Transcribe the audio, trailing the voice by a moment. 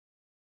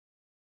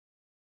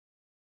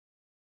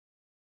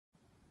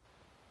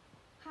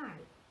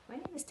My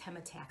name is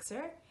Tema,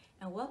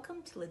 and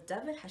welcome to the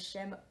David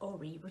Hashem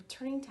Ori,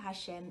 Returning to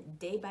Hashem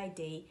Day by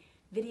Day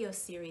video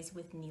series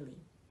with Nili.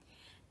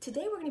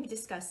 Today we're going to be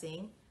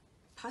discussing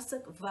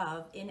Pasuk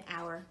Vav in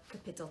our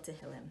Kapitel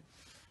Tehillim.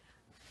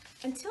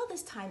 Until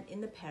this time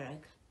in the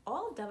Perek,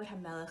 all David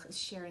HaMelech is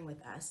sharing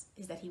with us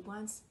is that he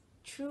wants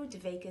true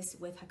dveikus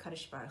with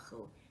HaKadosh Baruch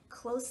Hu,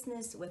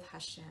 closeness with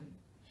Hashem.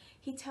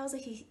 He tells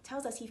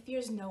us he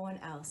fears no one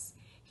else.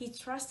 He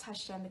trusts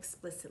Hashem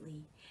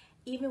explicitly.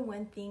 Even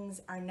when things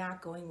are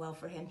not going well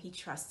for him, he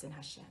trusts in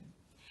Hashem.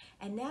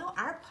 And now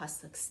our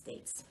pasuk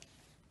states,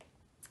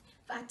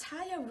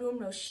 "V'ataya rum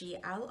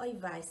roshi al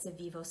oivai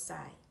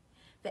sevivosai,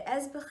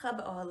 ve'ezbecha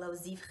ba'olo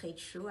zivchei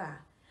trua,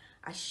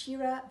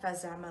 ashira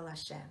v'azarma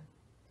l'Hashem."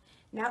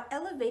 Now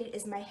elevated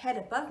is my head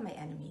above my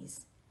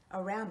enemies.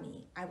 Around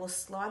me, I will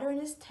slaughter in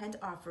his tent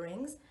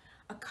offerings,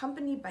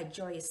 accompanied by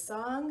joyous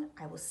song.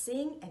 I will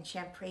sing and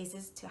chant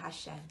praises to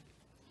Hashem.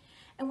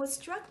 And what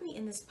struck me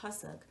in this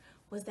pasuk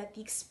was that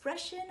the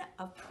expression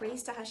of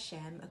praise to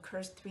Hashem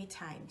occurs 3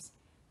 times: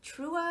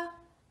 Trua,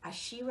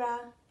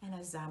 Ashira, and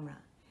Azamra.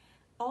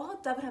 All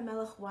David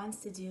HaMelech wants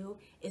to do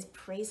is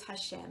praise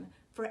Hashem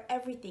for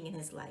everything in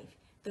his life,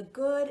 the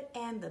good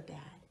and the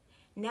bad.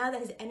 Now that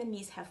his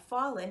enemies have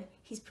fallen,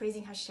 he's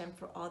praising Hashem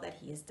for all that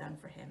he has done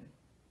for him.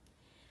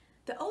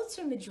 The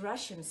Otzer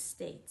Midrashim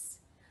states,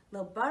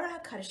 Lo bara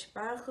HaKadosh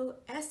Baruch Hu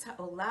es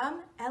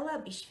ha'olam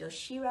ela bishvil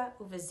shira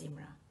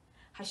uvezimra.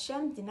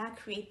 Hashem did not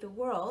create the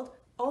world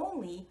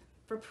only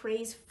for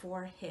praise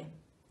for him.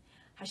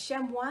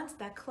 Hashem wants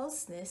that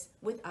closeness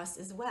with us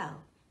as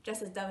well,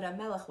 just as David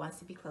HaMelech wants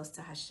to be close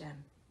to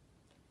Hashem.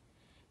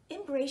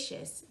 In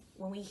Bereshis,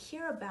 when we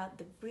hear about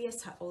the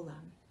Brias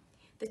HaOlam,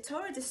 the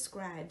Torah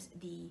describes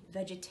the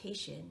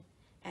vegetation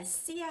as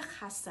Siach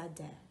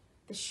HaSadeh,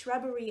 the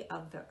shrubbery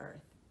of the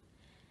earth.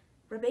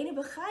 Rabbeinu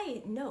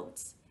Bechai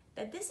notes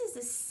that this is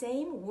the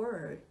same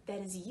word that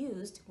is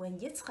used when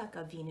Yitzchak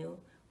Avinu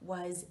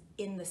was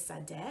in the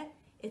Sadeh.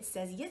 It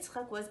says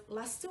Yitzchak was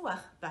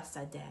lasuach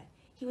basadeh.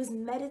 He was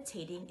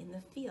meditating in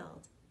the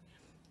field.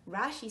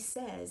 Rashi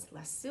says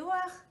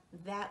lasuach,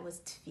 that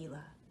was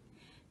tefillah.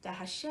 That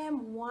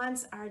Hashem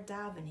wants our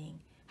davening.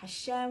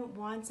 Hashem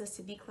wants us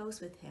to be close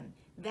with him.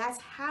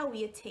 That's how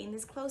we attain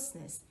this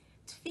closeness.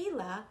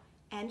 Tefillah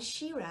and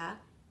shira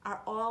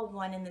are all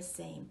one and the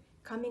same,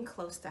 coming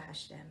close to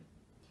Hashem.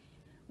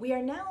 We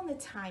are now in the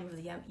time of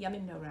the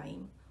Yamim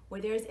Noraim, where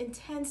there is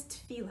intense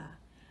tefillah,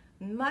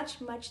 much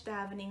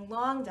davening,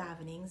 long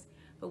davenings,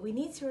 but we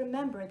need to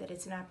remember that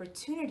it's an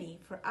opportunity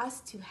for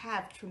us to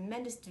have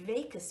tremendous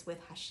dveikus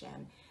with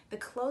Hashem, the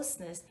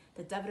closeness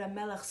that David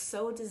HaMelech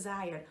so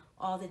desired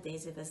all the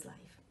days of his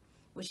life.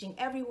 Wishing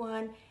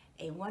everyone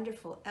a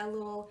wonderful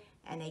Elul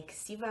and a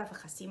ksiva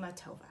v'chasima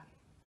tova.